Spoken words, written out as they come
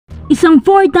Isang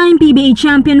 4-time PBA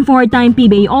champion, 4-time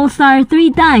PBA All-Star,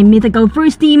 3-time mythical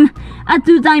first team, at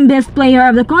 2-time best player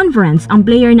of the conference, ang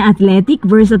player na athletic,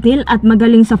 versatile at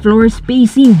magaling sa floor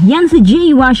spacing. Yan si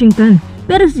Jay Washington.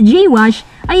 Pero si Jay Wash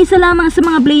ay isa lamang sa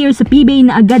mga player sa PBA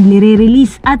na agad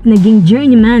nire-release at naging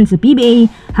journeyman sa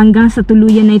PBA hanggang sa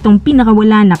tuluyan na itong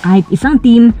pinakawala na kahit isang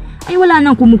team ay wala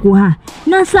nang kumukuha.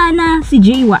 Nasaan na si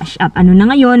Jay Wash at ano na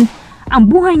ngayon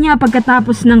ang buhay niya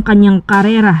pagkatapos ng kanyang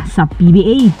karera sa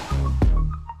PBA?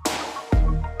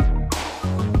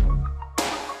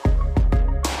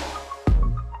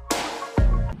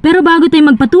 Pero bago tayo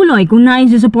magpatuloy, kung nais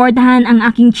susuportahan ang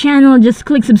aking channel, just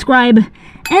click subscribe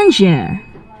and share.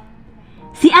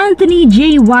 Si Anthony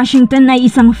J. Washington ay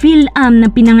isang Phil-Am na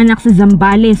pinanganak sa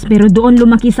Zambales pero doon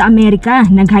lumaki sa Amerika.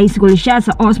 Nag-high school siya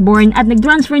sa Osborne at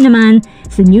nag-transfer naman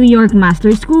sa New York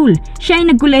Master School. Siya ay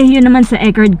nagkolehiyo naman sa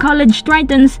Eckerd College,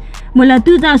 Tritons mula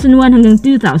 2001 hanggang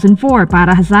 2004.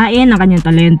 Para hasain ang kanyang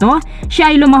talento,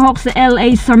 siya ay lumahok sa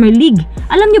LA Summer League.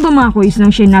 Alam niyo ba mga kuys, nang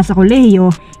siya nasa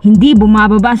kolehiyo, hindi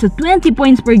bumababa sa 20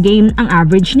 points per game ang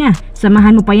average niya.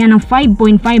 Samahan mo pa yan ng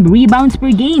 5.5 rebounds per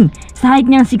game. Sa height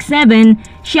niyang 6'7",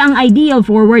 siya ang ideal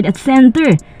forward at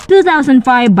center. 2005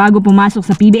 bago pumasok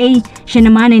sa PBA, siya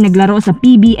naman ay naglaro sa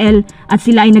PBL at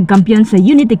sila ay nagkampiyon sa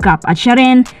Unity Cup at siya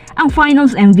rin ang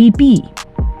Finals MVP.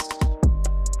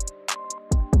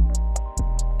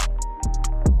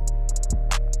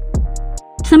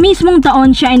 Sa mismong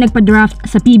taon, siya ay nagpa-draft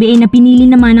sa PBA na pinili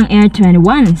naman ng Air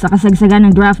 21. Sa kasagsagan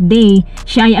ng draft day,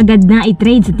 siya ay agad na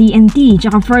i-trade sa TNT.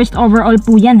 Tsaka first overall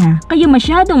po yan ha. Kaya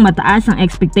masyadong mataas ang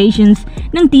expectations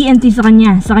ng TNT sa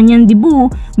kanya. Sa kanyang debut,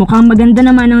 mukhang maganda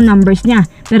naman ang numbers niya.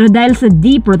 Pero dahil sa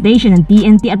deep rotation ng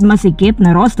TNT at masikip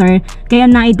na roster, kaya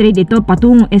na-i-trade ito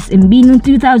patungong SMB noong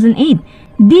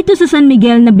 2008. Dito sa San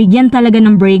Miguel, nabigyan talaga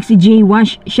ng break si Jay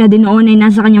Wash. Siya din noon ay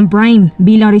nasa kanyang prime.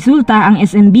 Bilang resulta, ang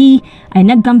SMB ay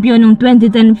nagkampiyon ng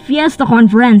 2010 Fiesta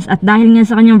Conference at dahil nga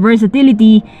sa kanyang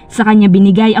versatility, sa kanya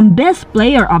binigay ang Best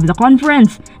Player of the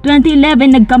Conference.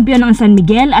 2011, nagkampiyon ang San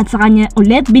Miguel at sa kanya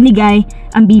ulit binigay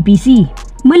ang BPC.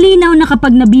 Malinaw na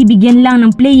kapag nabibigyan lang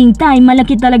ng playing time,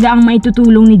 malaki talaga ang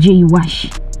maitutulong ni Jay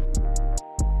Wash.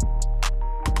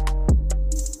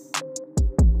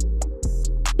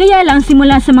 Kaya lang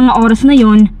simula sa mga oras na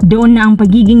yon, doon na ang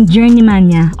pagiging journeyman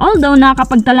niya. Although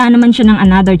nakakapagtala naman siya ng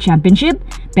another championship,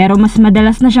 pero mas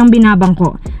madalas na siyang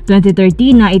binabangko.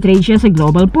 2013 na i-trade siya sa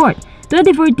Global Port.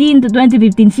 2014 to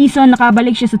 2015 season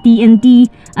nakabalik siya sa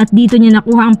TNT at dito niya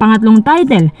nakuha ang pangatlong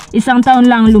title. Isang taon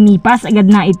lang lumipas,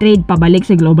 agad na i-trade pabalik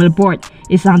sa Global Port.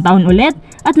 Isang taon ulit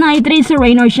at na-i-trade sa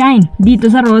Rain or Shine. Dito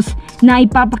sa Ross, na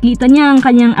ipapakita niya ang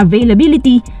kanyang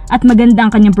availability at maganda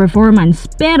ang kanyang performance.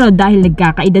 Pero dahil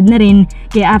nagkakaedad na rin,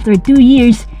 kaya after 2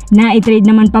 years, na-i-trade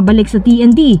naman pabalik sa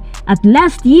TNT. At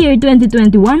last year,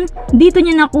 2021, dito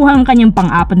niya nakuha ang kanyang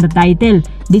pang-apat na title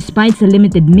despite sa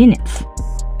limited minutes.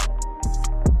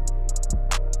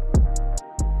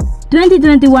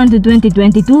 2021 to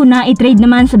 2022 na i-trade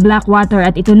naman sa Blackwater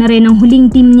at ito na rin ang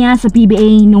huling team niya sa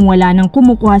PBA nung wala nang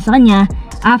kumukuha sa kanya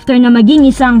after na maging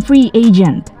isang free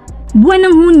agent. Buwan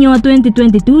ng Hunyo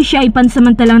 2022, siya ay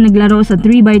pansamantalang naglaro sa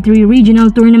 3x3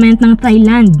 Regional Tournament ng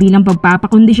Thailand bilang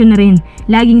pagpapakondisyon na rin.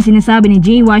 Laging sinasabi ni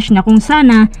Jay Wash na kung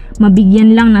sana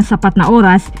mabigyan lang ng sapat na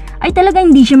oras ay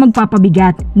talagang hindi siya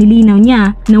magpapabigat. Nilinaw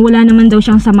niya na wala naman daw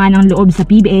siyang sama ng loob sa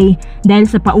PBA dahil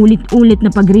sa paulit-ulit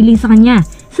na pag-release sa kanya.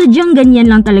 Sadyang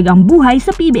ganyan lang talaga ang buhay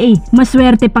sa PBA.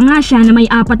 Maswerte pa nga siya na may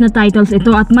 4 na titles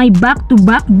ito at may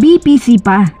back-to-back BPC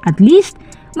pa. At least,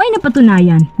 may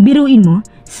napatunayan. Biruin mo,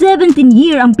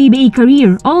 17-year ang PBA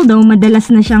career, although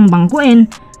madalas na siyang bangkuin,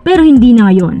 pero hindi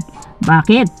na ngayon.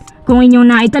 Bakit? Kung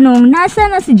inyong naitanong, nasa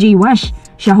na si Jay Wash?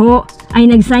 Siya ho ay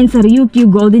nag-sign sa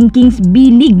Ryukyu Golden Kings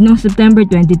B-League noong September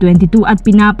 2022 at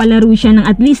pinapalaro siya ng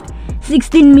at least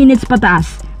 16 minutes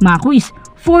pataas. Mga kuys,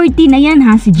 40 na yan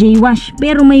ha si Jay Wash,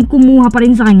 pero may kumuha pa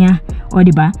rin sa kanya. O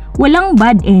diba? Walang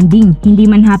bad ending, hindi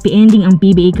man happy ending ang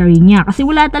PBA career niya kasi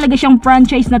wala talaga siyang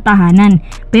franchise na tahanan.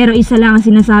 Pero isa lang ang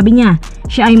sinasabi niya,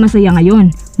 siya ay masaya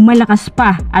ngayon, malakas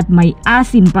pa at may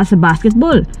asim pa sa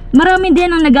basketball. Marami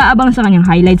din ang nag-aabang sa kanyang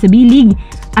highlights sa B-League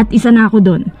at isa na ako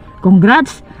doon.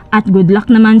 Congrats at good luck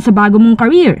naman sa bago mong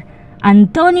career.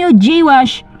 Antonio J.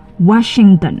 Wash,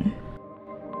 Washington.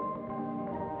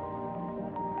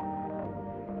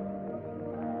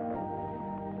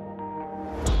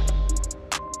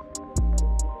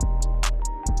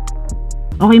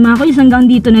 Okay mga kuys, hanggang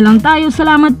dito na lang tayo.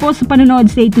 Salamat po sa panonood.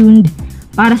 Stay tuned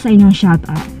para sa inyong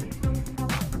shoutout.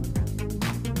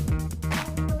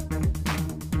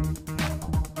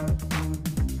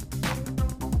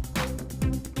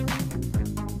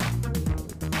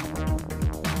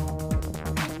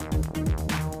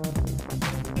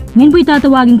 Ngayon po'y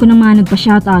tatawagin ko ng mga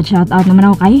nagpa-shoutout. Shoutout naman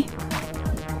ako kay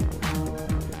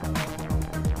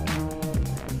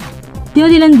Tio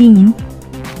Dilandingin,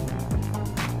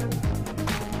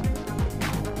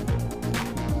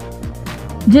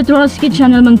 Jetroski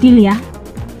Channel Mangtilia,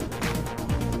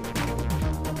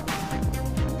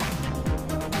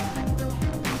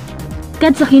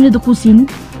 Kad sa Kinudukusin,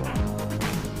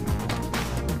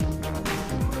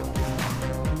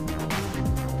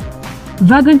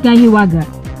 Vagrant Gahiwaga,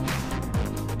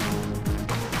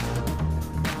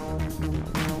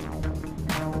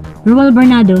 Ruel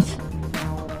Bernados,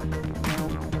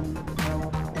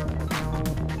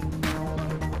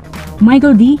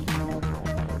 Michael D,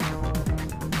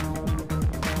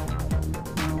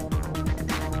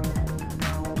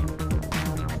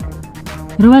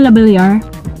 Ruel Abeliar,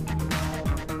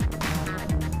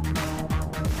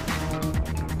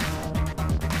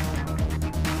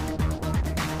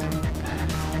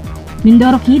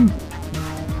 Mindoro Kid,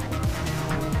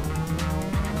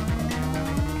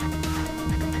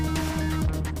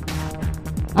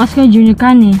 Oscar Jr.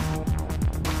 Kane,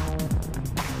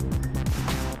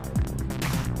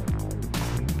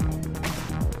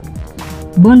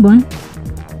 Bonbon,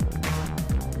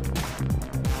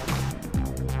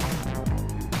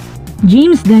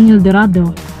 James Daniel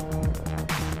Dorado,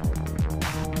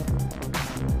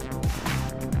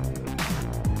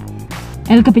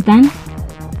 El Capitan,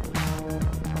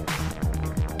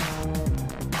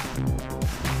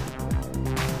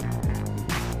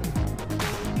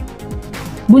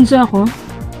 Bunso ako,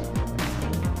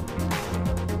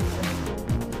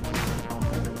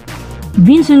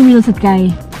 Vincent Wills at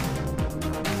Kai,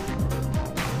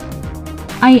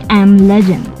 I Am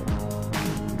Legend.